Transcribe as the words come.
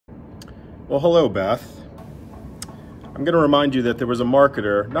Well, hello, Beth. I'm going to remind you that there was a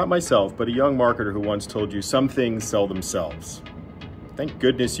marketer, not myself, but a young marketer who once told you some things sell themselves. Thank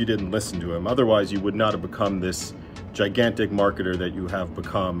goodness you didn't listen to him. Otherwise, you would not have become this gigantic marketer that you have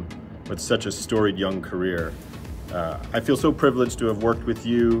become with such a storied young career. I feel so privileged to have worked with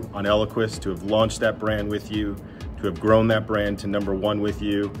you on Eloquist, to have launched that brand with you, to have grown that brand to #1 with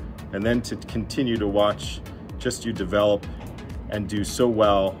you, and then to continue to watch just you develop and do so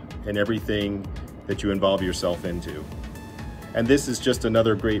well in everything that you involve yourself into. And this is just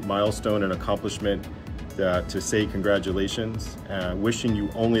another great milestone and accomplishment to say congratulations. Wishing you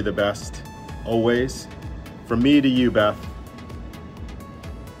only the best, always. From me to you, Beth.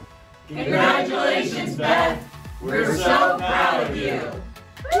 Congratulations, Beth. We're so proud of you.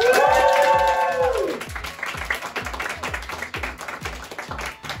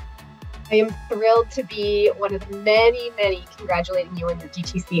 I am thrilled to be one of the many congratulating you in the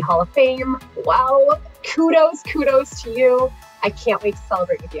DTC Hall of Fame. Wow, kudos to you. I can't wait to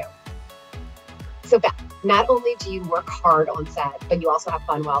celebrate with you. So Beth, not only do you work hard on set, but you also have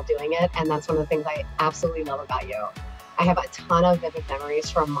fun while doing it. And that's one of the things I absolutely love about you. I have a ton of vivid memories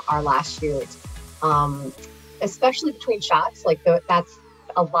from our last shoot, especially between shots. Like that's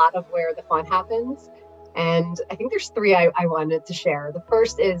a lot of where the fun happens. And I think there's 3 I wanted to share. The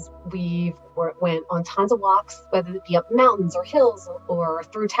first is we went on tons of walks, whether it be up mountains or hills or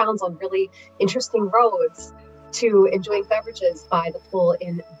through towns on really interesting roads, to enjoying beverages by the pool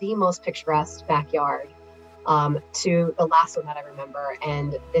in the most picturesque backyard, to the last one that I remember.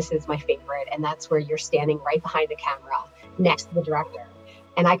 And this is my favorite. And that's where you're standing right behind the camera next to the director.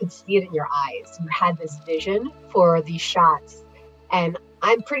 And I could see it in your eyes. You had this vision for these shots. And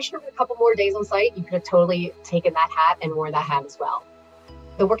I'm pretty sure with a couple more days on site, you could have totally taken that hat and worn that hat as well.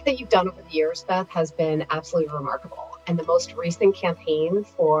 The work that you've done over the years, Beth, has been absolutely remarkable. And the most recent campaign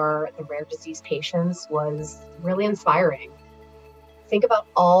for the rare disease patients was really inspiring. Think about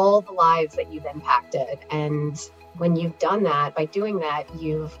all the lives that you've impacted. And when you've done that, by doing that,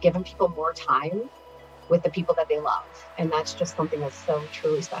 you've given people more time with the people that they love. And that's just something that's so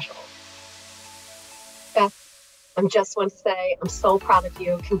truly special. Beth, I just want to say I'm so proud of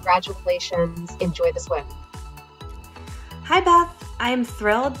you. Congratulations. Enjoy this win. Hi, Beth. I am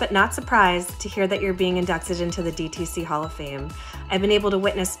thrilled but not surprised to hear that you're being inducted into the DTC Hall of Fame. I've been able to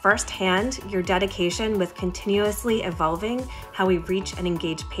witness firsthand your dedication with continuously evolving how we reach and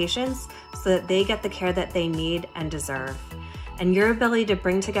engage patients so that they get the care that they need and deserve. And your ability to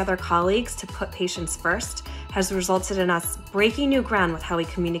bring together colleagues to put patients first has resulted in us breaking new ground with how we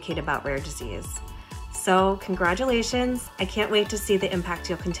communicate about rare disease. So congratulations. I can't wait to see the impact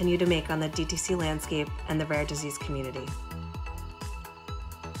you'll continue to make on the DTC landscape and the rare disease community.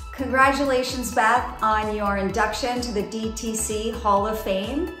 Congratulations, Beth, on your induction to the DTC Hall of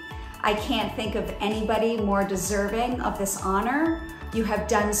Fame. I can't think of anybody more deserving of this honor. You have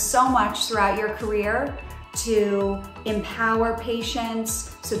done so much throughout your career to empower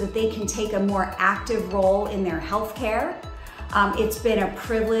patients so that they can take a more active role in their healthcare. It's been a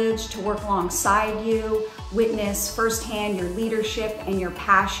privilege to work alongside you, witness firsthand your leadership and your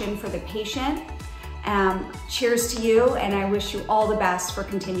passion for the patient. Cheers to you, and I wish you all the best for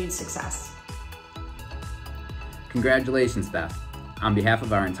continued success. Congratulations, Beth. On behalf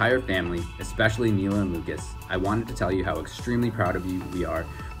of our entire family, especially Neela and Lucas, I wanted to tell you how extremely proud of you we are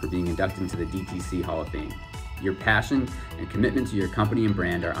for being inducted into the DTC Hall of Fame. Your passion and commitment to your company and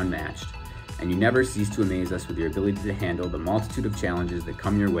brand are unmatched, and you never cease to amaze us with your ability to handle the multitude of challenges that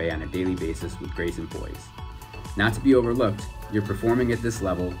come your way on a daily basis with Grace employees. Not to be overlooked, you're performing at this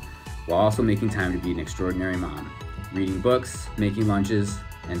level while also making time to be an extraordinary mom, reading books, making lunches,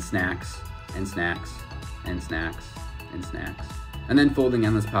 and snacks, and snacks, and snacks, and snacks, and then folding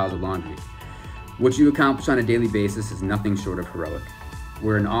endless piles of laundry. What you accomplish on a daily basis is nothing short of heroic.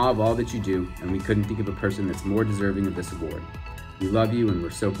 We're in awe of all that you do, and we couldn't think of a person that's more deserving of this award. We love you, and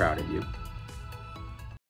we're so proud of you.